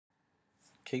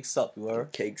Cakes up, you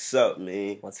heard? Cakes up,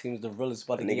 man. My team's the realest,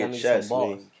 about to Nigga get y'all chest, some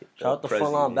balls. man. Shout out the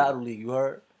Frontline Battle League, you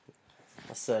heard?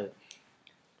 I said,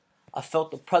 I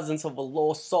felt the presence of a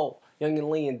lost soul. Young and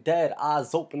laying dead,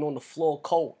 eyes open on the floor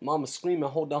cold. Mama screaming,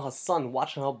 holding her son,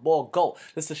 watching her ball go.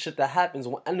 This is shit that happens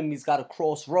when enemies gotta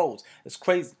cross roads. It's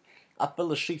crazy. I feel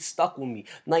the street stuck with me.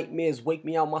 Nightmares wake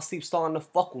me out my sleep, starting to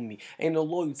fuck with me. Ain't no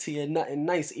loyalty or nothing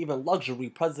nice, even luxury.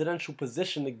 Presidential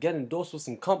position to get endorsed with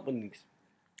some companies.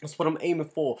 That's what I'm aiming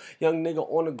for. Young nigga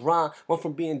on the grind. Went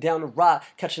from being down the ride,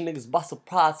 catching niggas by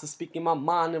surprise, to speaking my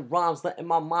mind in rhymes, letting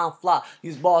my mind fly.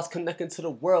 These bars connecting to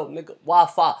the world, nigga.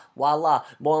 Wi-Fi, voila.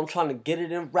 Boy, I'm trying to get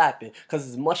it in rapping, cause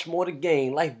it's much more to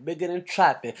gain. Life bigger than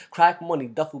trapping. Crack money,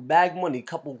 duffel bag money,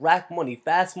 couple rack money,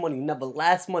 fast money, never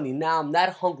last money. Now I'm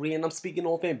that hungry and I'm speaking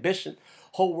off ambition.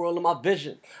 Whole world in my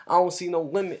vision. I don't see no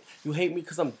limit. You hate me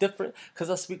cause I'm different, cause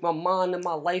I speak my mind and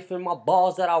my life and my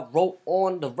bars that I wrote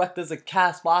on the records of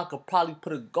cast, but I could probably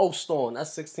put a ghost on.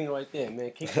 That's 16 right there,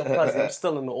 man. Cakes up president. I'm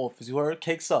still in the office. You heard?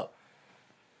 Cakes up.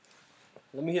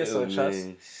 Let me hear some,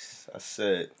 Chess. I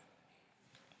said,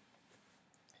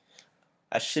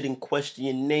 I shouldn't question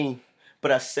your name,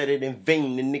 but I said it in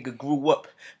vain. The nigga grew up,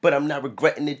 but I'm not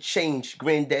regretting the change.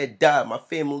 Granddad died, my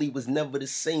family was never the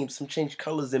same. Some changed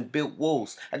colors and built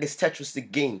walls. I guess Tetris the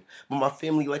game, but my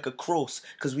family like a cross.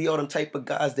 Cause we all them type of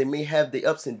guys that may have their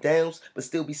ups and downs, but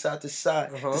still be side to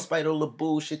side. Despite all the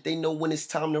bullshit, they know when it's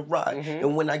time to ride.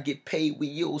 And when I get paid with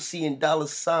you'll see in dollar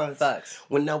signs. Facts.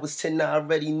 When I was 10, I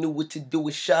already knew what to do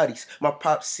with shotties. My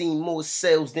pops seen more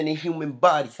cells than a human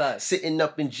body. Facts. Sitting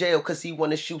up in jail cause he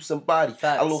wanna shoot somebody.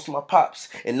 Facts. I lost my pops,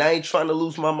 and I ain't trying to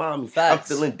lose my mommy. Facts.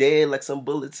 I'm feeling dead like some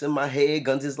bullets in my head.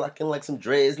 Guns is locking like some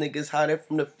dreads. Niggas hiding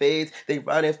from the feds. They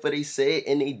riding for they said,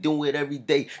 and they do it every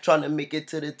day. Trying to make it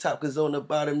to the top, cause on the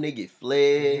bottom they get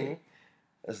fled.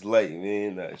 That's light,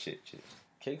 man. Nah, shit.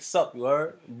 Cakes up, you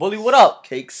heard? Bully, what up?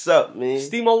 Cakes up, man.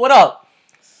 Steamo, what up?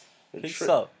 Cakes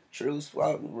up. True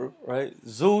swap, bro. Right?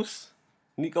 Zeus,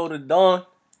 Nico the Don.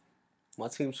 My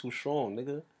team's too strong,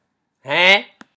 nigga. Huh?